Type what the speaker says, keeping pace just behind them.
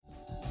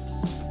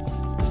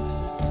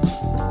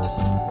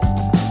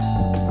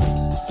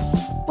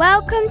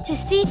Welcome to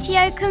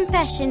CTO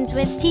Confessions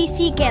with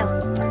TC Gill.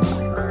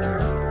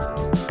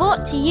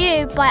 Brought to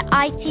you by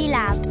IT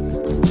Labs.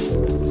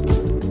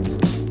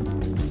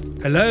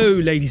 Hello,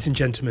 ladies and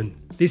gentlemen.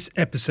 This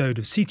episode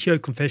of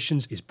CTO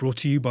Confessions is brought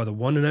to you by the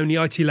one and only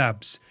IT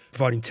Labs,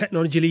 providing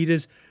technology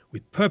leaders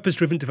with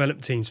purpose-driven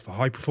development teams for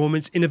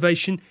high-performance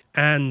innovation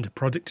and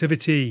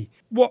productivity.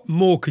 What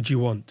more could you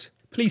want?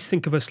 Please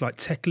think of us like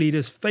tech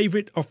leaders'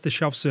 favourite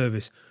off-the-shelf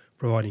service,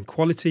 providing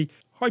quality,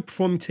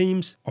 high-performing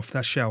teams off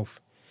that shelf.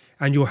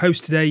 And your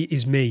host today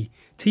is me,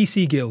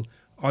 TC Gill,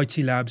 IT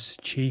Labs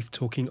Chief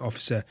Talking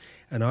Officer,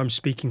 and I'm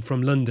speaking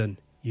from London,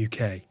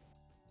 UK.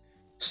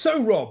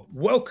 So Rob,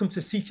 welcome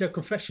to CTO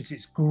Confessions.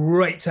 It's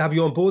great to have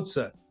you on board,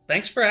 sir.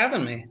 Thanks for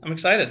having me. I'm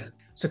excited.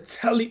 So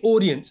tell the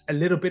audience a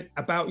little bit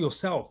about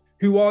yourself.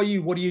 Who are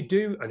you, what do you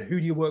do, and who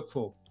do you work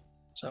for?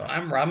 So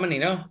I'm Rob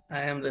Mannino.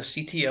 I am the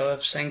CTO of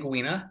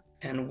Sanguina,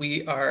 and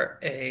we are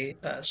a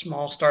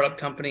small startup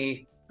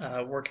company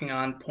working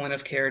on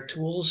point-of-care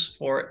tools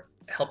for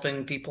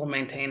helping people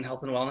maintain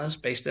health and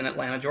wellness based in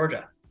Atlanta,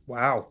 Georgia.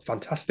 Wow,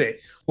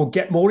 fantastic. We'll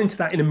get more into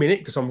that in a minute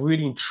because I'm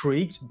really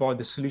intrigued by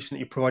the solution that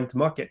you're providing to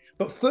market.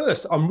 But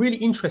first, I'm really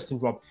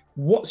interested, Rob,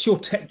 what's your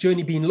tech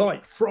journey been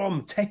like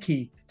from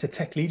techie to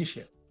tech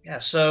leadership? Yeah,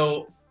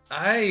 so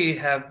I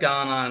have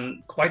gone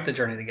on quite the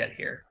journey to get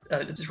here.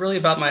 It's really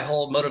about my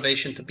whole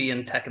motivation to be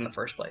in tech in the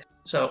first place.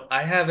 So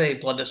I have a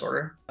blood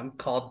disorder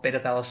called beta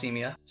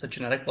thalassemia. It's a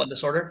genetic blood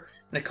disorder,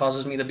 and it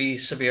causes me to be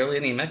severely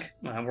anemic.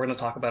 We're going to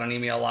talk about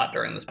anemia a lot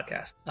during this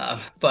podcast.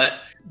 But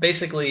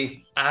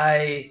basically,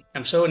 I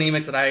am so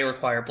anemic that I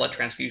require blood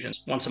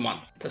transfusions once a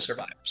month to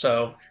survive.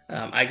 So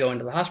I go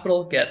into the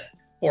hospital, get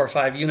 4 or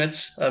 5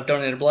 units of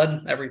donated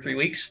blood every 3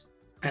 weeks.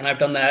 And I've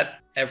done that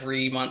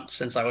every month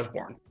since I was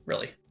born,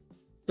 really.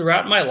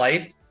 Throughout my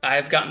life,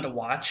 I've gotten to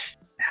watch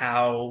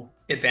how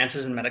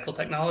advances in medical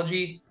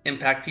technology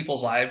impact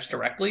people's lives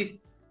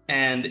directly.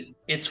 And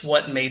it's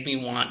what made me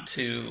want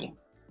to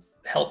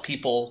help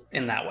people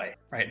in that way,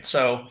 right?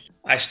 So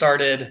I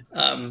started,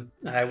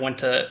 I went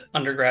to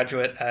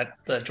undergraduate at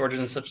the Georgia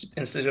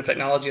Institute of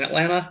Technology in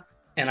Atlanta,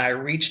 and I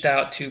reached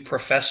out to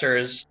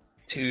professors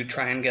to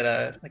try and get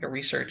a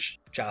research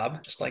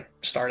job, just like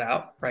start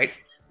out, right?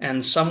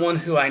 And someone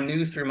who I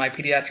knew through my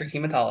pediatric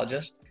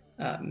hematologist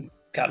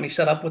got me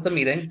set up with a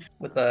meeting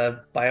with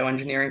a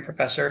bioengineering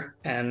professor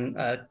and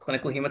a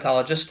clinical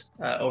hematologist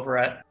over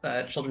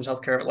at Children's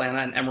Healthcare of Atlanta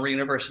and Emory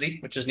University,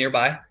 which is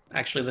nearby.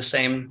 Actually, the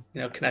same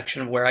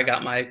connection of where I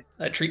got my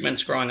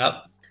treatments growing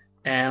up.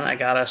 And I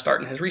got a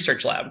start in his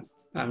research lab.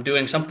 I'm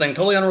doing something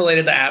totally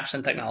unrelated to apps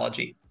and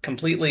technology,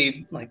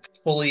 completely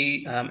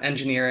fully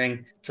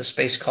engineering. It's a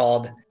space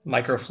called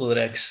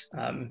microfluidics,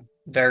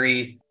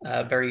 very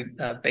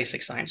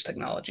basic science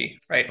technology,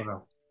 right?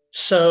 Wow.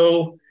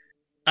 So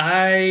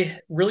I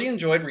really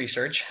enjoyed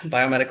research,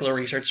 biomedical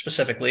research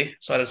specifically.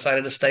 So I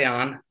decided to stay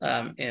on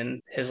in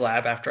his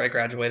lab after I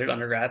graduated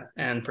undergrad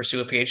and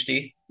pursue a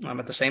PhD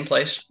at the same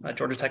place,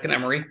 Georgia Tech and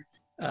Emory,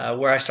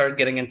 where I started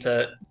getting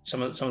into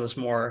some of this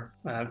more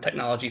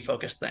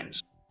technology-focused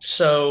things.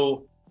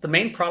 So the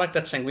main product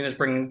that Sanguina is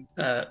bringing,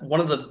 one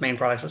of the main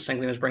products that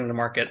Sanguina is bringing to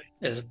market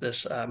is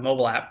this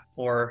mobile app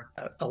for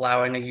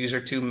allowing a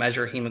user to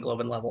measure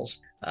hemoglobin levels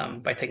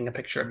by taking a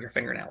picture of your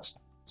fingernails.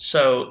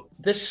 So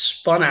this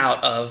spun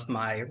out of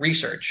my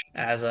research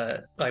as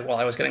while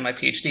I was getting my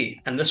PhD.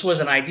 And this was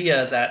an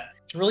idea that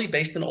it's really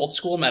based in old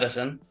school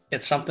medicine.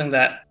 It's something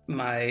that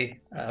my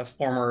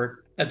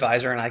former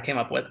advisor and I came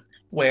up with,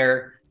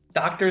 where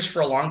doctors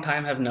for a long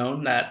time have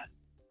known that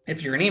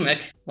if you're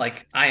anemic,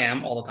 like I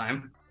am all the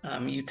time,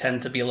 you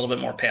tend to be a little bit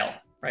more pale,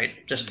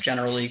 right? Just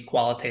generally,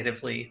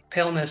 qualitatively,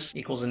 paleness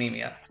equals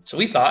anemia. So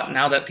we thought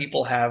now that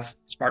people have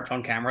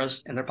smartphone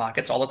cameras in their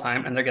pockets all the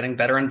time and they're getting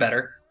better and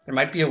better, there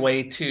might be a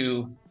way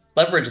to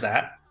leverage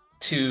that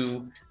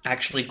to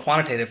actually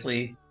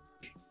quantitatively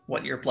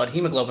what your blood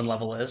hemoglobin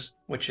level is,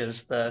 which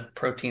is the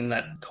protein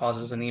that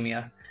causes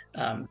anemia,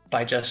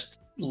 by just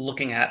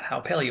looking at how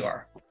pale you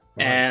are.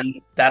 Right.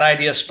 And that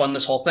idea spun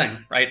this whole thing,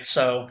 right?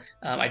 So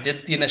I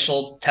did the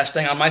initial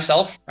testing on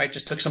myself, right?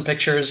 Just took some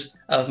pictures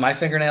of my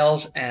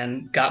fingernails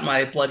and got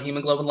my blood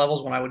hemoglobin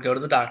levels when I would go to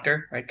the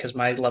doctor, right? Because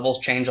my levels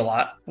change a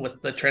lot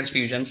with the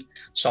transfusions.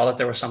 Saw that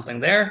there was something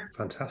there.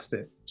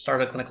 Fantastic.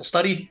 Started a clinical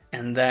study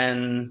and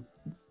then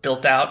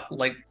built out,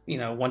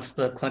 once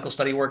the clinical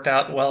study worked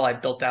out well, I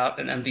built out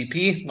an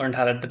MVP, learned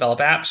how to develop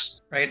apps,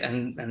 right?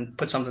 And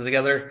put something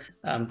together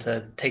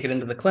to take it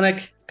into the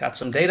clinic, got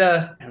some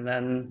data, and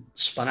then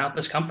spun out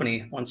this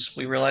company once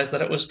we realized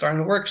that it was starting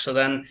to work. So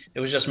then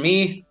it was just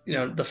me,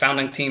 the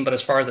founding team, but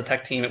as far as the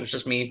tech team, it was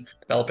just me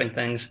developing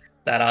things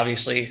that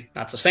obviously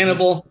not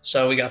sustainable.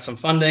 So we got some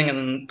funding and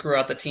then grew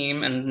out the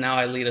team. And now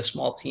I lead a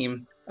small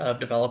team of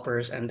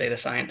developers and data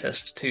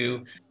scientists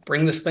to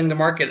bring this thing to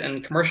market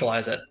and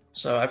commercialize it.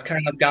 So I've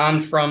kind of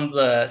gone from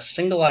the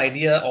single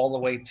idea all the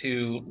way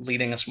to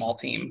leading a small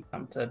team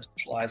to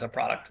commercialize a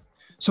product.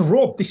 So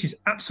Rob, this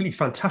is absolutely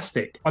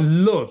fantastic. I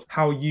love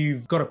how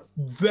you've got a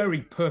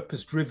very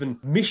purpose-driven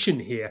mission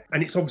here,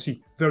 and it's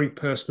obviously very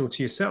personal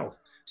to yourself.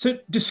 So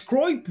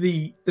describe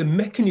the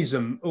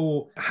mechanism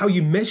or how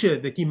you measure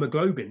the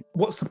hemoglobin.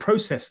 What's the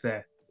process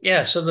there?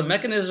 Yeah, so the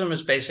mechanism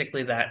is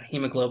basically that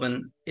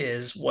hemoglobin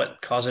is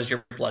what causes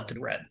your blood to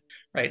be red,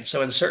 right?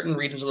 So in certain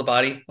regions of the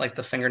body, like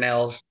the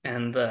fingernails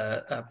and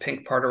the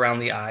pink part around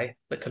the eye,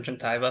 the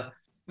conjunctiva,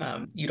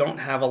 you don't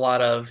have a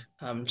lot of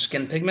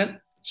skin pigment.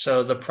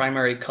 So the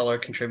primary color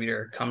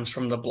contributor comes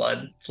from the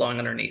blood flowing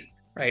underneath,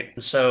 right?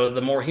 And so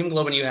the more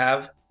hemoglobin you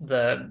have,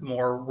 the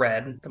more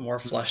red, the more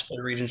flushed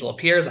the regions will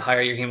appear, the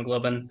higher your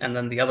hemoglobin. And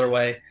then the other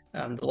way,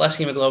 the less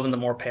hemoglobin, the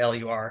more pale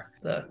you are,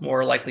 the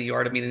more likely you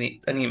are to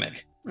be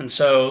anemic. And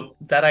so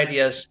that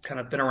idea has kind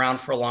of been around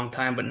for a long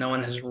time, but no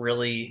one has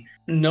really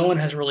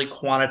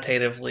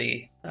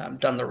quantitatively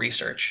done the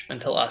research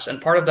until us.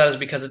 And part of that is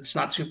because it's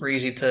not super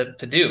easy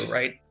to do,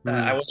 right?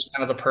 I was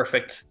kind of the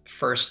perfect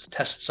first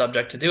test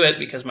subject to do it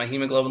because my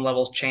hemoglobin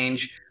levels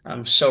change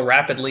so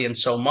rapidly and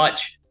so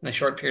much in a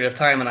short period of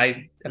time,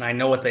 and I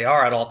know what they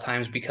are at all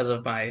times because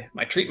of my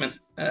treatment,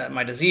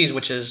 my disease,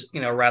 which is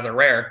rather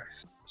rare.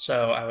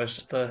 So I was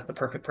just the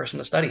perfect person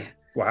to study.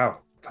 Wow,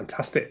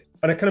 fantastic.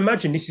 And I can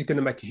imagine this is going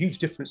to make a huge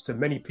difference to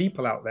many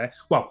people out there.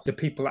 Well, the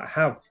people that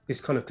have this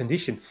kind of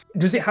condition.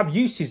 Does it have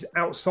uses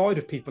outside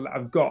of people that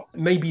have got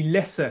maybe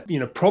lesser,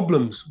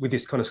 problems with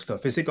this kind of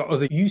stuff? Has it got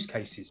other use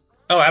cases?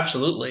 Oh,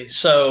 absolutely.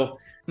 So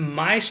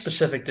my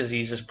specific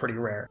disease is pretty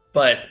rare,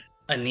 but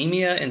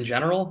anemia in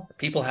general,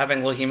 people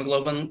having low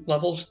hemoglobin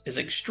levels is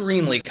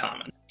extremely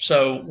common.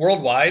 So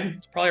worldwide,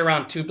 it's probably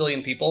around 2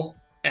 billion people.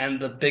 And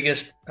the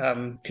biggest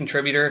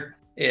contributor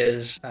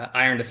is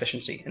iron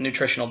deficiency and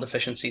nutritional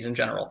deficiencies in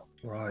general.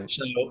 Right.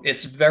 So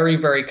it's very,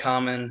 very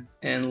common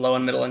in low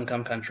and middle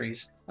income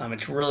countries.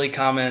 It's really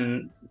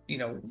common,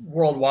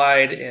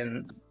 worldwide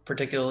in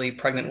particularly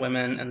pregnant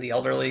women and the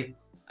elderly.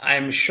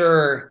 I'm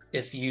sure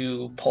if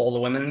you poll the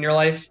women in your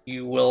life,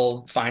 you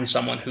will find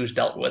someone who's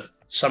dealt with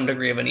some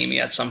degree of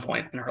anemia at some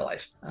point in her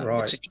life.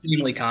 Right. It's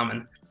extremely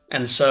common.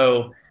 And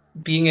so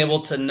being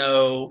able to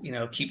know,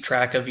 keep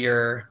track of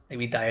your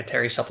maybe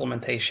dietary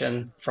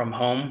supplementation from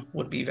home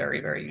would be very,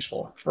 very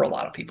useful for a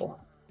lot of people.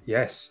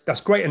 Yes,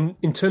 that's great. And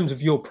in terms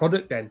of your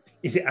product then,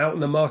 is it out in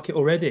the market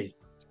already?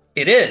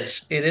 It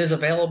is. It is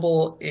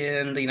available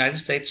in the United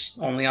States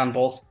only on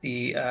both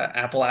the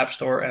Apple App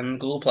Store and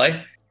Google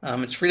Play.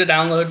 It's free to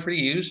download, free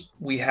to use.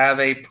 We have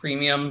a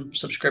premium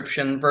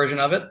subscription version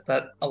of it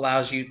that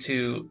allows you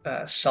to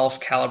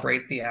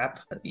self-calibrate the app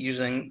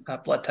using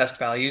blood test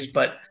values.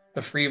 But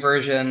the free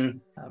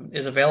version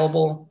is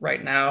available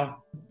right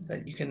now.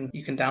 That you can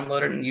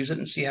download it and use it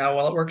and see how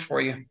well it works for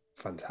you.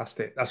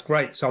 Fantastic. That's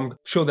great. So I'm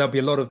sure there'll be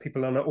a lot of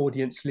people in our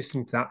audience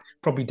listening to that,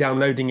 probably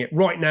downloading it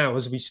right now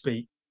as we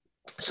speak.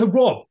 So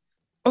Rob,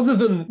 other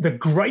than the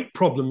great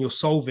problem you're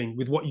solving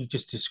with what you've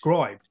just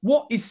described,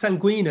 what is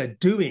Sanguina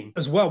doing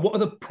as well? What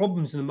other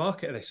problems in the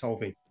market are they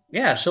solving?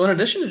 Yeah, so in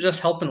addition to just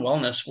health and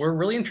wellness, we're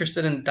really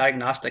interested in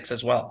diagnostics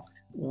as well.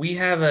 We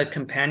have a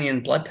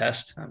companion blood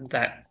test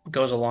that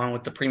goes along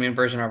with the premium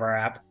version of our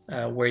app,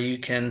 where you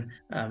can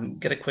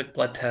get a quick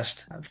blood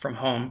test from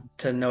home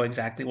to know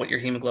exactly what your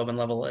hemoglobin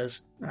level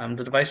is.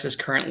 The device is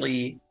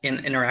currently in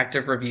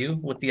interactive review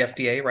with the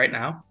FDA right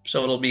now,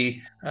 so it'll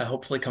be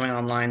hopefully coming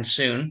online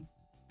soon.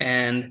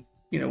 And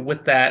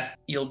with that,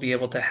 you'll be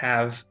able to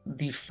have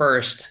the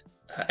first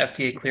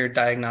FDA-cleared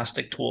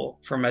diagnostic tool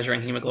for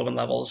measuring hemoglobin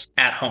levels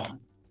at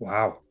home.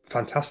 Wow,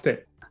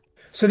 fantastic.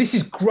 So this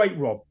is great,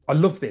 Rob. I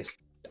love this.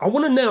 I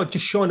want to now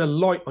just shine a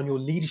light on your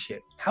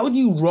leadership. How do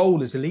you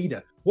roll as a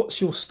leader?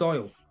 What's your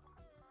style?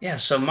 Yeah,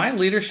 so my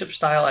leadership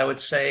style, I would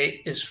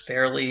say, is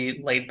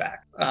fairly laid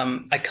back.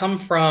 I come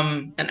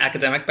from an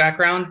academic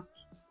background,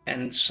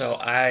 and so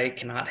I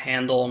cannot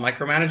handle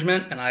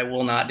micromanagement, and I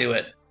will not do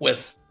it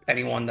with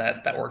anyone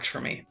that works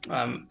for me.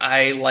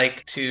 I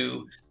like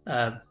to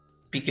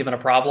be given a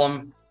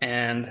problem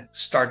and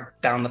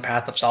start down the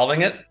path of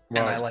solving it. Right. And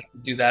I like to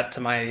do that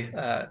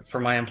to for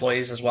my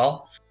employees as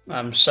well.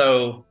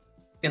 So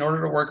in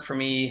order to work for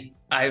me,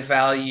 I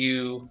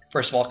value,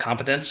 first of all,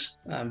 competence,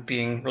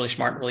 being really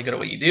smart and really good at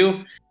what you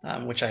do,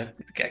 which I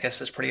guess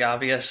is pretty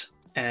obvious.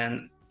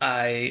 And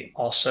I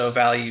also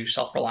value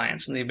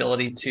self-reliance and the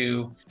ability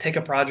to take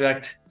a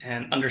project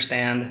and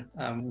understand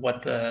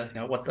what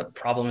the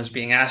problem is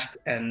being asked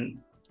and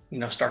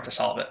start to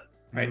solve it.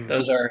 Right.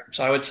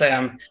 So I would say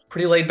I'm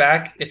pretty laid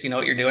back if you know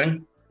what you're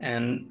doing.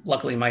 And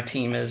luckily my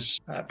team is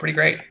pretty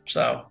great.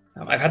 So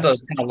I've had to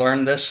kind of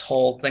learn this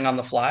whole thing on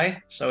the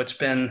fly. So it's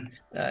been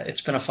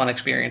a fun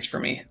experience for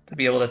me to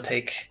be able to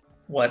take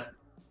what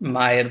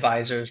my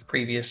advisor's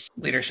previous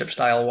leadership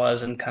style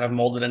was and kind of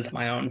mold it into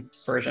my own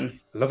version.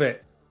 Love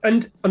it.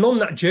 And on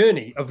that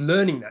journey of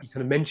learning that you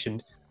kind of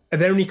mentioned, are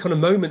there any kind of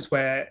moments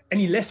where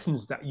any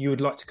lessons that you would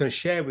like to kind of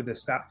share with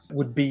us that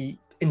would be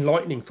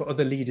enlightening for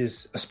other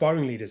leaders,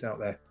 aspiring leaders out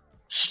there?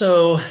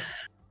 So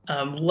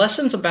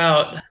lessons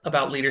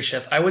about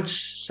leadership, I would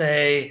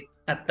say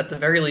at the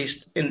very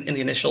least in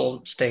the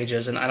initial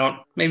stages, and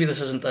maybe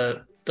this isn't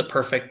the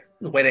perfect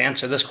way to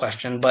answer this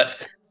question,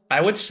 but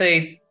I would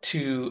say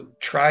to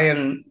try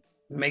and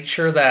make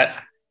sure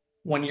that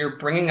when you're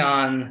bringing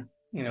on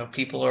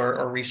people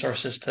or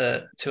resources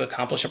to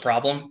accomplish a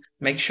problem,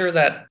 make sure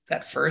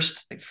that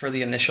first, like for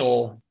the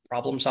initial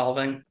problem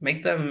solving,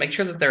 make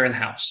sure that they're in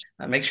house.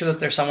 Make sure that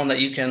there's someone that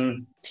you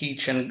can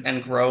teach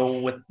and grow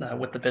with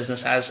the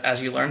business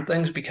as you learn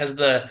things, because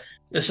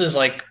this is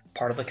like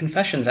part of the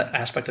confessions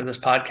aspect of this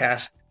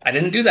podcast. I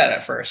didn't do that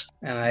at first,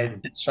 and I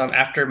did some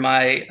after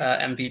my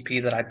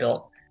MVP that I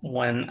built.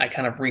 When I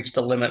kind of reached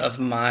the limit of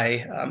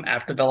my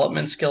app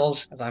development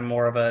skills, as I'm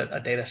more of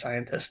a data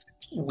scientist,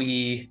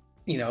 we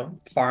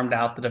farmed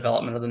out the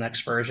development of the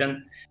next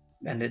version,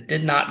 and it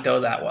did not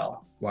go that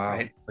well. Wow.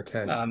 Right?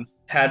 Okay.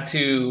 Had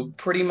to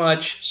pretty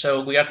much,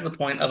 so we got to the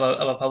point of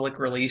a public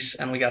release,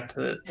 and we got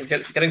to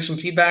getting some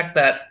feedback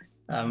that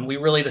we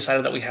really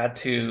decided that we had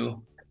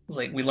to,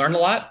 we learned a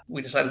lot.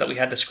 We decided that we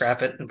had to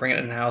scrap it and bring it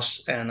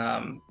in-house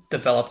and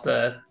develop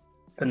the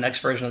next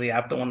version of the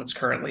app, the one that's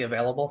currently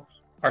available,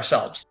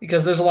 ourselves,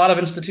 because there's a lot of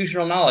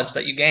institutional knowledge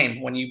that you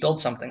gain when you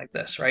build something like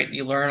this, right?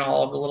 You learn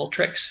all of the little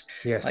tricks,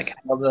 yes, like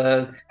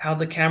how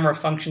the camera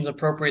functions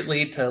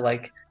appropriately to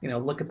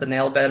look at the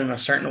nail bed in a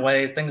certain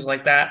way, things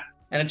like that.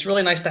 And it's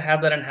really nice to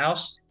have that in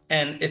house.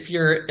 And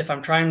if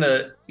I'm trying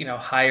to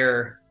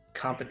hire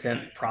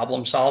competent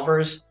problem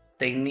solvers,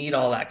 they need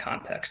all that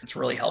context. It's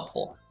really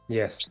helpful.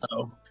 Yes.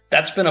 So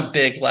that's been a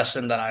big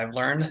lesson that I've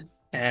learned,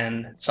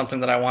 and something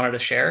that I wanted to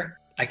share.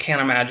 I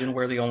can't imagine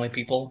we're the only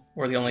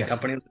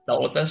company that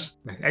dealt with this.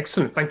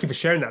 Excellent. Thank you for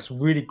sharing that. It's a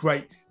really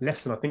great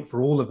lesson, I think,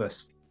 for all of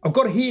us. I've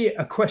got here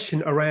a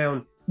question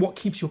around what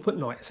keeps you up at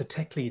night as a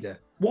tech leader.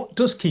 What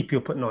does keep you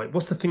up at night?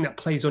 What's the thing that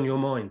plays on your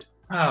mind?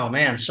 Oh,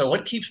 man. So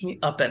what keeps me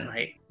up at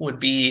night would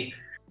be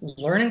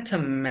learning to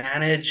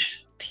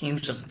manage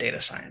teams of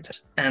data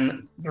scientists.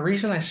 And the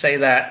reason I say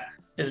that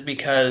is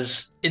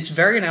because it's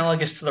very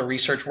analogous to the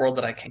research world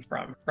that I came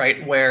from,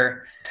 right?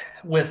 Where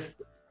with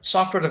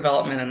software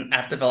development and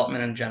app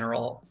development in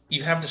general,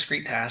 you have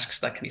discrete tasks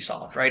that can be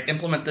solved, right?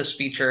 Implement this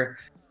feature.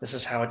 This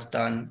is how it's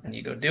done, and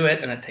you go do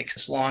it, and it takes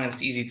this long, and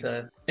it's easy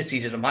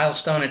to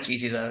milestone. It's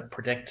easy to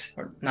predict,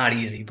 or not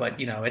easy, but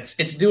it's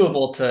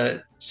doable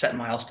to set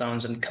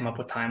milestones and come up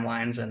with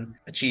timelines and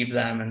achieve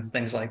them and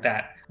things like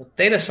that. With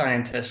data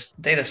scientists,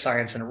 data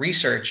science and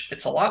research,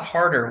 it's a lot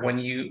harder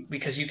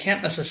because you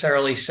can't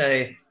necessarily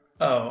say,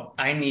 oh,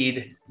 I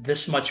need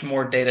this much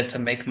more data to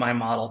make my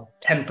model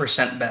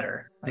 10%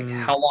 better.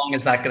 How long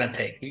is that going to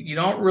take? You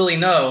don't really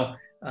know.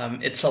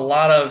 It's a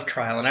lot of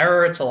trial and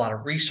error. It's a lot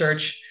of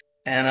research.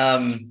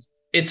 And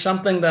it's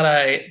something that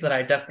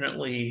I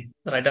definitely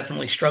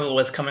struggle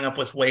with, coming up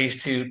with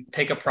ways to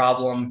take a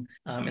problem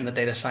in the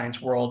data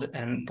science world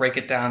and break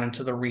it down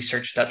into the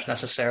research steps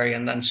necessary,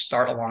 and then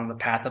start along the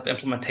path of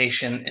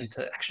implementation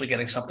into actually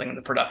getting something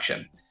into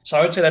production. So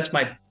I would say that's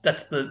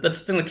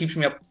the thing that keeps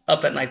me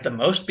up at night the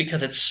most,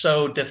 because it's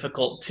so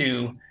difficult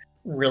to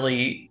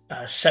really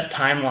set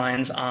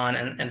timelines on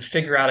and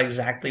figure out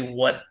exactly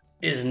what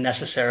is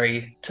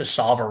necessary to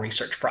solve a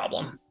research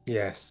problem.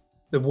 Yes.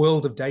 The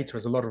world of data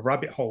has a lot of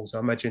rabbit holes, I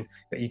imagine,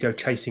 that you go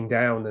chasing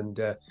down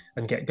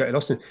and get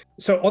lost in.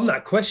 So on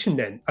that question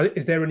then,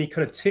 is there any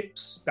kind of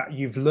tips that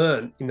you've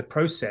learned in the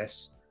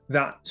process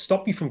that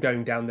stop you from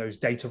going down those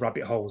data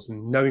rabbit holes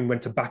and knowing when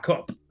to back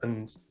up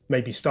and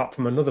maybe start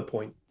from another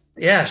point?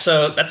 Yeah,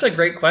 so that's a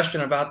great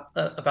question about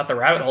the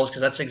rabbit holes,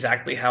 because that's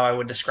exactly how I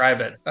would describe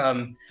it.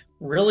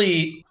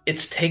 Really,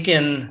 it's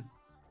taken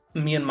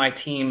me and my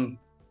team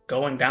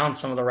going down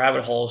some of the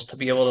rabbit holes to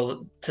be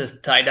able to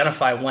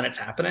identify when it's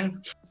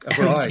happening,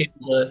 right,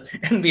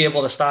 and be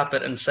able to stop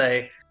it and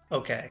say,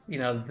 okay,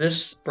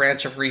 this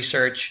branch of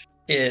research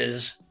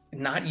is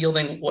not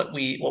yielding what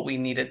we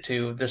need it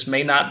to. This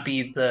may not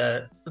be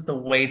the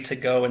way to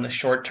go in the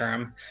short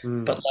term,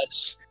 but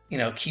let's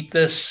keep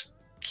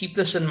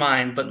this in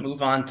mind, but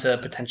move on to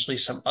potentially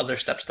some other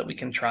steps that we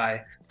can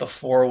try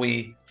before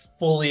we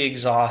fully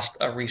exhaust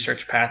a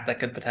research path that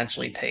could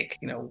potentially take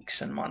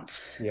weeks and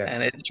months. Yes.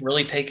 And it's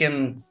really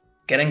taken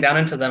getting down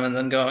into them and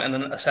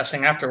then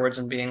assessing afterwards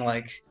and being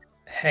like,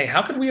 hey,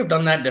 how could we have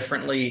done that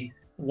differently?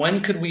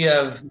 When should we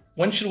have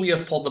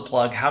pulled the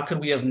plug? How could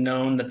we have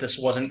known that this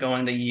wasn't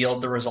going to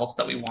yield the results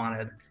that we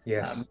wanted?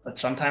 Yes. But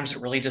sometimes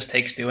it really just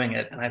takes doing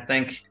it. And I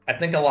think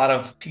a lot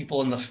of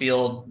people in the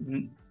field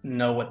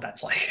know what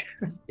that's like.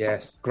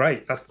 Yes,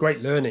 great. That's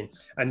great learning,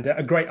 and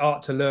a great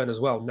art to learn as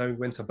well, knowing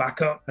when to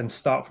back up and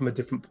start from a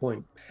different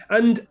point.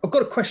 And I've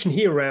got a question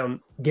here around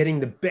getting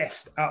the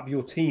best out of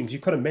your teams. You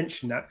kind of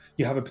mentioned that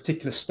you have a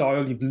particular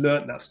style, you've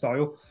learned that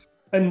style.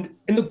 And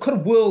in the kind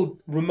of world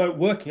remote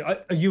working,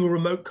 are you a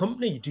remote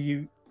company? Do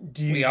you?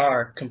 We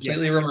are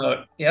completely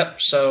remote.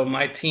 Yep. So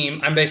my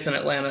team, I'm based in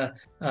Atlanta,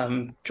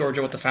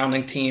 Georgia, with the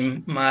founding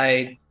team.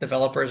 My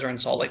developers are in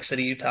Salt Lake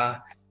City, Utah,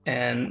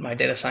 and my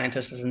data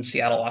scientist is in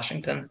Seattle,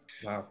 Washington.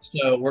 Wow.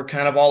 So we're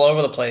kind of all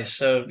over the place.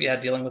 So yeah,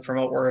 dealing with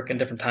remote work and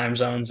different time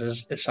zones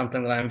is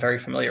something that I'm very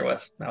familiar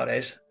with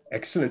nowadays.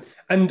 Excellent.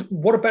 And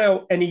what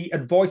about any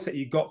advice that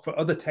you got for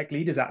other tech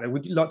leaders out there?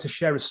 Would you like to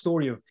share a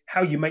story of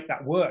how you make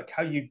that work,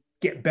 how you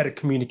get better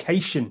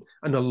communication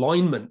and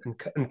alignment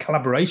and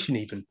collaboration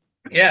even?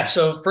 Yeah.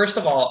 So first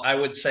of all, I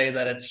would say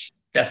that it's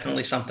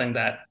definitely something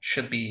that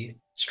should be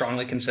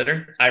strongly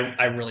considered.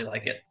 I really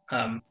like it.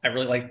 I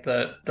really like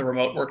the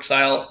remote work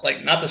style.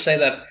 Like, not to say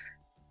that,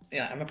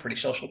 yeah, I'm a pretty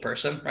social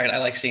person, right? I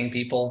like seeing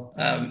people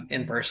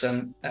in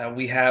person.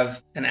 We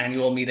have an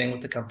annual meeting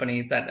with the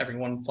company that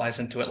everyone flies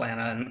into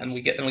Atlanta, and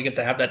we get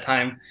to have that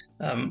time,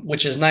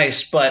 which is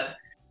nice. But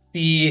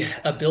the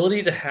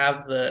ability to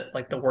have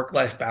the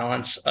work-life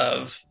balance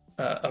of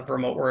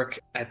remote work,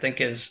 I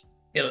think it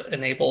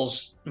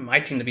enables my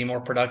team to be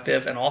more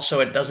productive, and also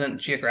it doesn't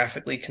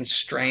geographically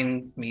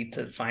constrain me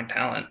to find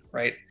talent,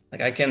 right?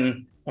 Like,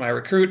 when I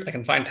recruit, I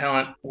can find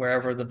talent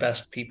wherever the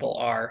best people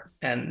are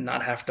and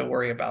not have to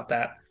worry about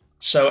that.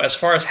 So as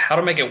far as how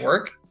to make it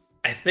work,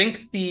 I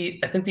think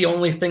the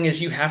only thing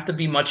is you have to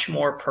be much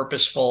more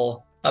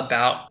purposeful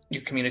about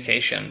your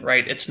communication,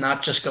 right? It's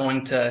not just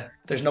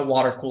there's no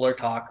water cooler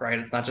talk, right?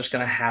 It's not just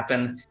going to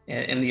happen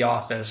in the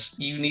office.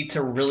 You need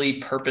to really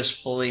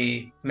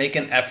purposefully make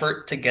an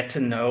effort to get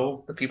to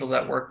know the people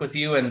that work with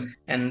you,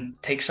 and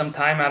take some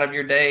time out of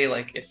your day.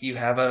 Like, if you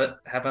have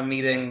a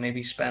meeting,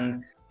 maybe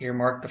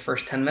earmark the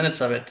first 10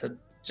 minutes of it to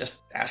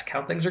just ask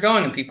how things are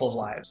going in people's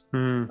lives.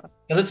 Because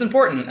it's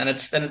important, and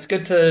it's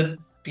good to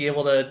be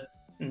able to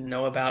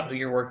know about who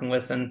you're working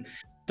with and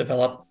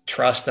develop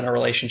trust and a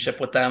relationship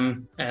with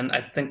them. And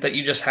I think that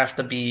you just have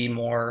to be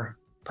more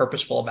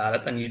purposeful about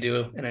it than you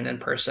do in an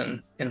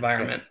in-person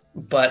environment.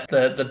 Yes. But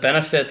the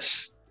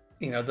benefits,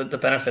 the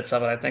benefits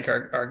of it, I think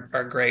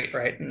are great,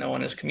 right? No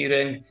one is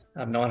commuting.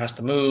 No one has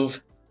to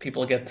move.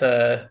 People get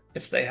to,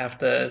 if they have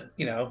to,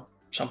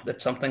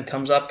 if something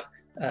comes up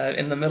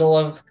in the middle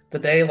of the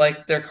day,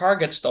 like their car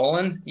gets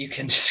stolen, you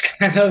can just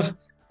kind of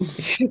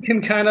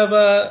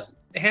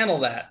handle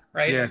that,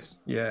 right? Yes.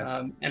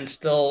 And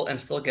still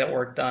get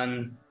work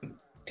done,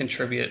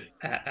 contribute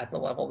at the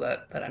level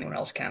that anyone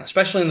else can,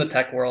 especially in the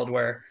tech world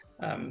where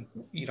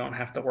you don't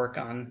have to work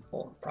on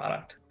full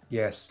product.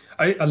 Yes,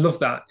 I love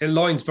that. It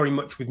aligns very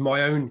much with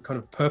my own kind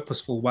of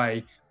purposeful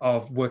way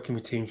of working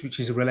with teams, which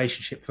is a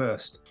relationship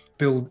first.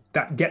 Build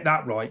that, get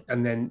that right,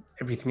 and then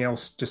everything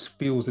else just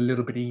feels a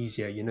little bit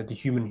easier. The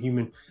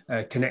human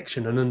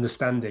connection and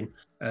understanding,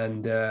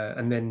 and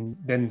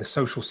then the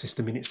social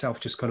system in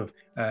itself just kind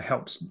of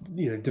helps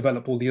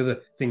develop all the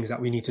other things that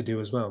we need to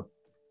do as well.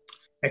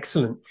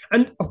 Excellent.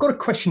 And I've got a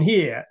question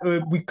here.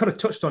 We kind of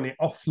touched on it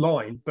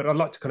offline, but I'd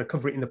like to kind of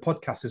cover it in the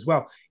podcast as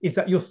well. Is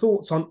that your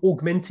thoughts on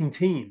augmenting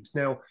teams?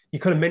 Now, you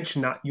kind of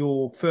mentioned that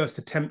your first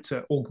attempt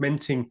at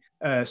augmenting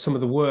some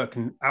of the work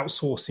and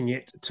outsourcing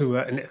it to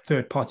a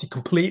third party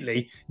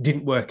completely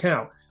didn't work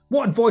out.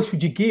 What advice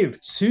would you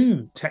give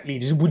to tech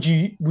leaders? Would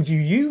you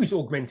use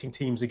augmenting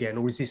teams again,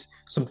 or is this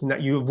something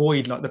that you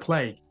avoid like the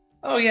plague?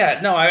 Oh,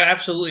 yeah. No, I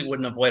absolutely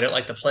wouldn't avoid it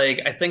like the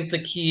plague. I think the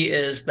key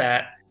is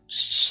that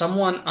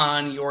someone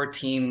on your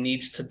team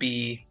needs to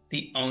be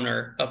the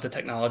owner of the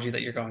technology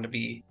that you're going to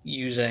be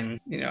using,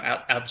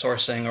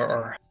 outsourcing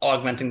or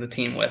augmenting the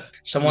team with.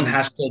 Someone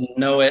has to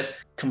know it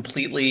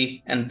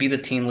completely and be the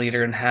team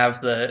leader and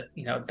have the,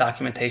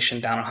 documentation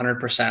down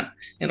 100%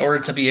 in order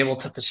to be able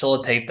to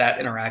facilitate that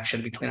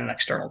interaction between an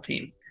external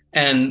team.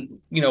 And,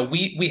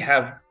 we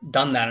have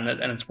done that,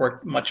 and it's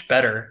worked much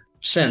better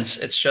since.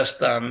 It's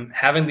just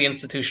having the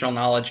institutional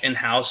knowledge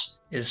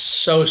in-house is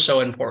so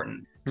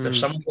important. Because if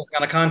someone's working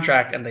on a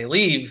contract and they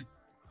leave,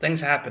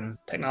 things happen.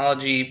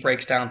 Technology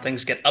breaks down,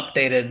 things get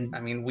updated. I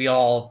mean, we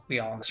all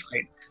in this,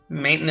 right?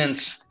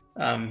 Maintenance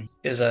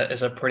is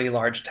a pretty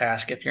large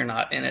task if you're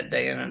not in it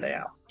day in and day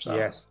out. So.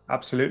 Yes,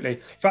 absolutely.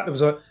 In fact, there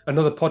was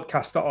another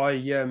podcast that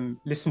I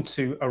listened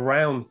to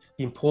around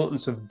the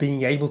importance of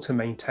being able to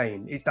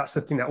maintain. That's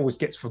the thing that always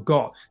gets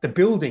forgot. The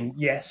building,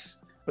 yes,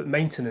 but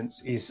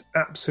maintenance is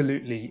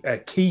absolutely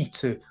key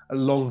to a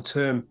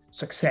long-term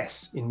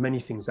success in many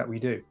things that we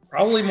do.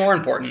 Probably more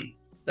important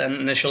than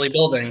initially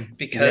building,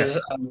 because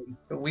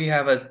we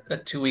have a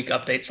 2-week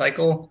update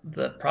cycle.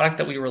 The product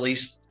that we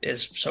release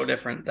is so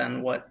different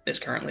than what is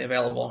currently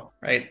available,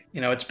 right?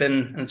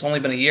 It's only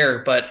been a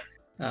year, but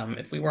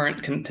if we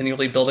weren't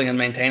continually building and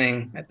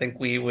maintaining, I think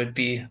we would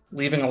be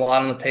leaving a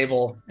lot on the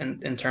table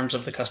in terms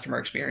of the customer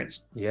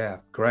experience. Yeah,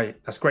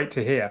 great. That's great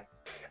to hear.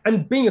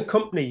 And being a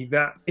company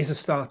that is a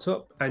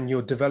startup and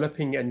you're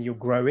developing and you're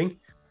growing,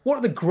 what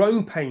are the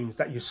growing pains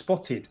that you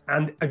spotted?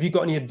 And have you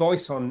got any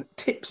advice on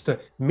tips to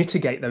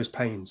mitigate those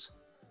pains?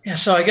 Yeah,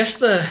 so I guess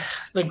the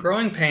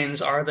growing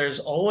pains are there's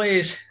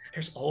always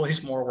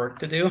more work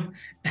to do,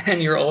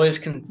 and you're always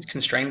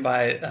constrained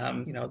by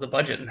the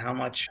budget and how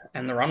much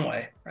and the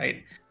runway,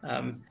 right?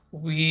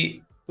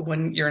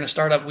 When you're in a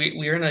startup,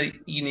 we're in a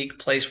unique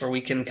place where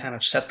we can kind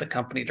of set the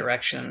company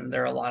direction.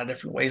 There are a lot of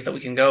different ways that we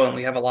can go, and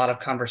we have a lot of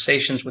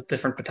conversations with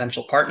different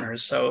potential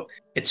partners. So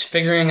it's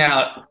figuring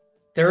out,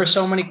 there are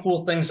so many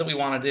cool things that we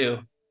want to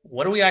do.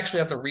 What do we actually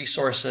have the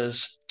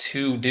resources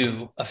to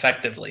do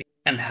effectively,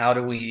 and how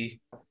do we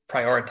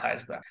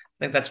prioritize them? I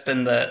think that's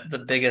been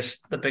the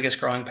biggest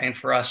growing pain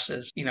for us.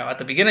 Is, at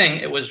the beginning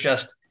it was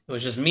just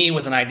me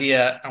with an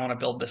idea. I want to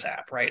build this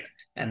app, right?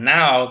 And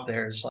now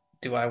there's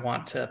do I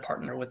want to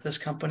partner with this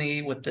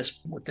company with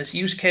this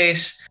use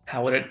case?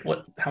 How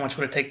much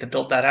would it take to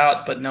build that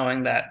out? But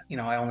knowing that,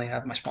 I only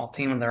have my small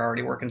team and they're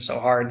already working so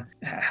hard,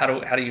 how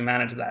do you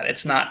manage that?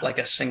 It's not like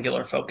a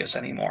singular focus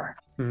anymore.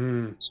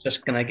 It's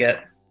just going to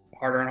get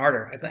harder and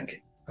harder, I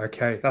think.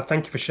 Okay.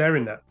 Thank you for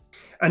sharing that.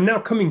 And now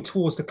coming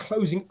towards the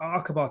closing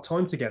arc of our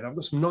time together, I've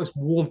got some nice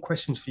warm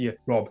questions for you,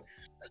 Rob.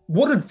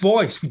 What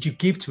advice would you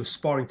give to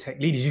aspiring tech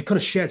leaders? You've kind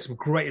of shared some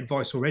great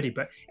advice already,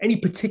 but any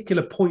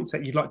particular points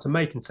that you'd like to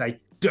make and say,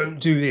 don't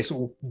do this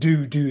or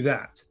do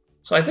that?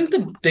 So I think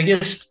the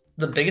biggest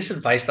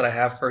advice that I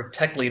have for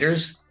tech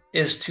leaders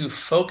is to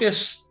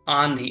focus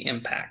on the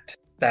impact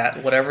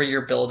that whatever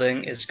you're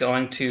building is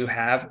going to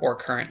have or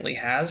currently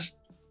has,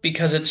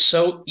 because it's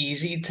so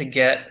easy to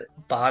get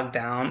bogged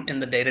down in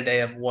the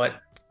day-to-day of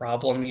what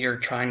problem you're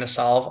trying to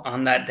solve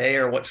on that day,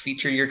 or what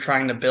feature you're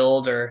trying to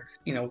build, or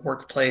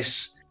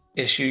workplace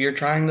issue you're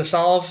trying to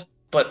solve.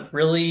 But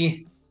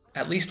really,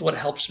 at least what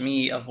helps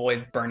me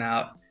avoid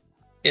burnout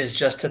is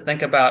just to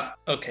think about,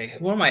 okay,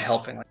 who am I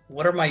helping? Like,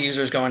 how are my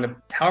users going to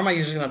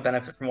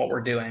benefit from what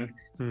we're doing?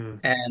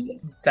 And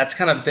that's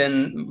kind of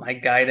been my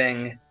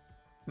guiding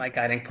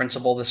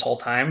principle this whole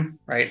time,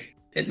 right?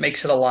 It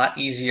makes it a lot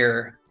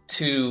easier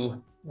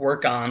to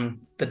work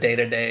on the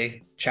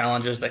day-to-day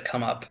challenges that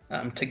come up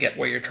to get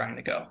where you're trying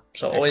to go.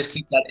 So always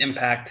keep that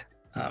impact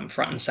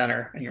front and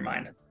center in your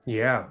mind.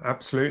 Yeah,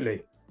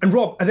 absolutely. And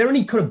Rob, are there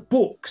any kind of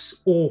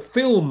books or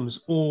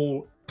films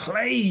or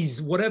plays,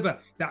 whatever,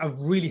 that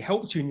have really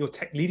helped you in your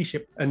tech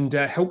leadership and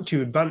helped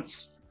you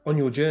advance on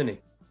your journey?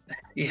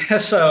 Yeah,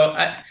 so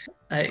I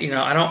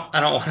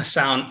don't want to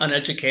sound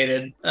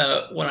uneducated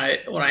when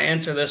I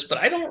answer this, but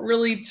I don't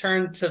really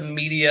turn to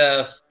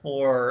media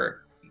for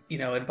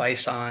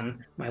advice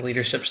on my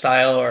leadership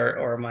style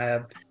or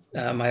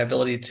my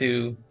ability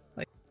to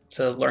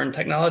learn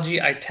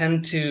technology. I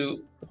tend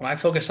to, when I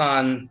focus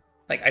on,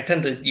 I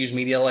tend to use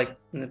media like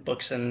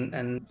books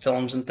and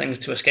films and things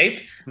to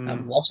escape.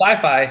 Love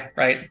sci-fi,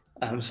 right?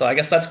 So I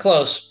guess that's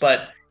close.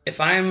 But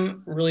if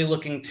I'm really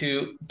looking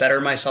to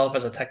better myself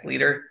as a tech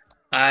leader,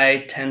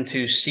 I tend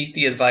to seek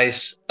the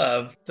advice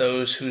of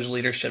those whose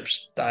leadership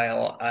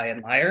style I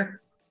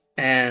admire.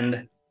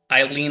 And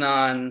I lean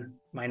on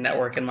my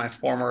network and my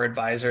former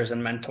advisors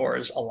and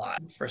mentors a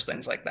lot for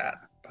things like that.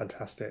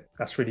 Fantastic.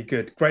 That's really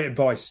good. Great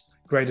advice.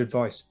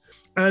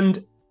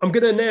 And I'm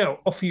going to now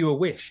offer you a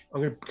wish.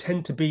 I'm going to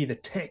pretend to be the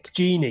tech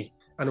genie,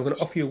 and I'm going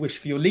to offer you a wish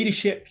for your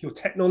leadership, for your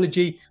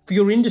technology, for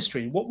your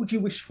industry. What would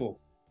you wish for?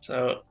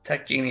 So,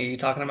 tech genie, are you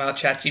talking about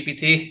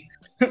ChatGPT?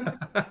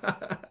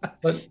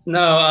 But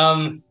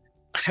no,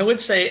 I would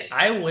say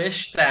I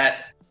wish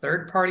that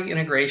third-party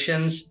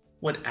integrations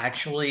would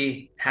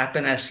actually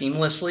happen as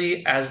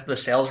seamlessly as the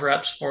sales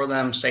reps for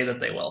them say that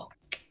they will.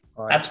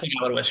 Right. That's what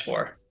I would wish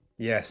for.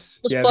 Yes.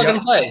 Just plug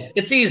and play.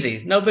 It's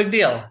easy. No big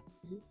deal.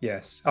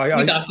 Yes.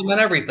 We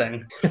document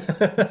everything.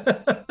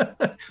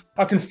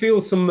 I can feel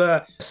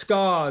some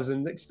scars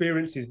and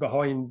experiences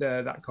behind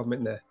that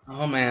comment there.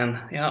 Oh, man.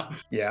 Yeah.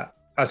 Yeah.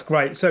 That's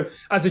great. So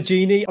as a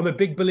genie, I'm a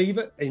big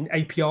believer in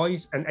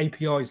APIs and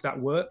APIs that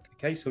work.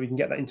 Okay. So we can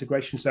get that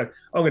integration. So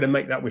I'm going to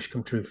make that wish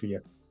come true for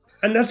you.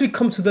 And as we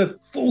come to the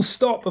full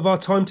stop of our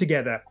time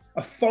together,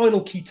 a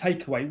final key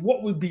takeaway,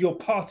 what would be your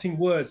parting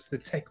words to the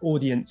tech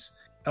audience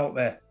out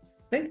there?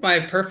 I think my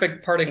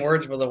perfect parting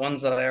words were the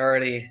ones that I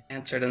already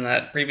answered in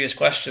that previous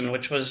question,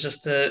 which was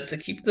just to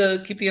keep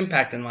the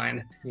impact in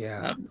mind.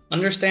 Yeah.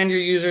 Understand your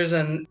users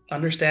and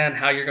understand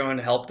how you're going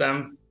to help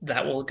them.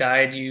 That will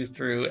guide you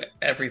through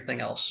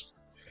everything else.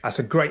 That's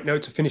a great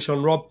note to finish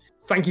on, Rob.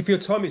 Thank you for your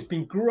time. It's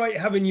been great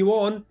having you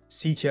on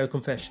CTO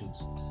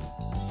Confessions.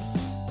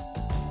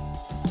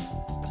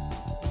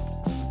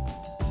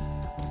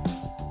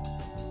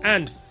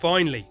 And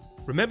finally,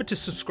 remember to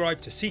subscribe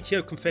to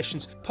CTO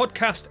Confessions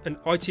podcast and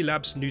IT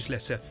Labs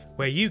newsletter,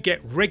 where you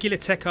get regular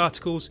tech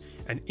articles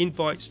and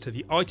invites to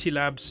the IT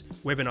Labs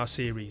webinar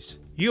series.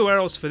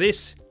 URLs for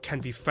this can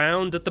be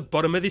found at the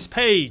bottom of this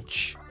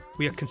page.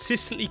 We are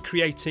consistently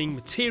creating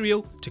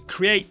material to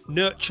create,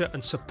 nurture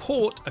and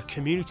support a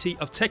community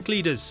of tech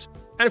leaders.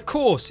 And of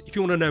course, if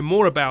you want to know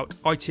more about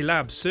IT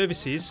Labs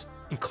services,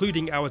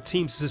 including our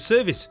Teams as a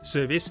Service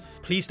service,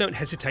 please don't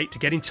hesitate to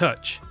get in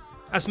touch.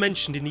 As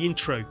mentioned in the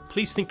intro,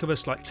 please think of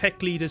us like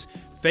tech leaders'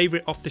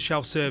 favourite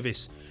off-the-shelf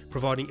service,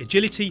 providing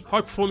agility,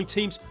 high-performing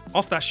teams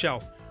off that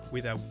shelf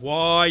with a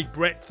wide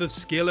breadth of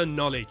skill and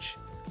knowledge.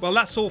 Well,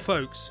 that's all,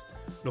 folks.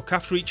 Look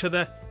after each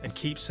other and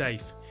keep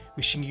safe.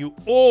 Wishing you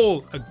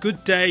all a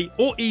good day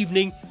or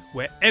evening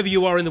wherever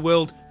you are in the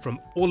world from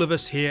all of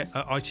us here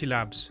at IT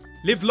Labs.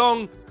 Live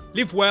long,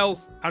 live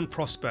well and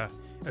prosper.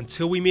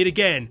 Until we meet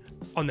again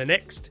on the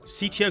next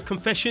CTO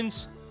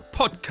Confessions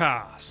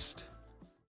podcast.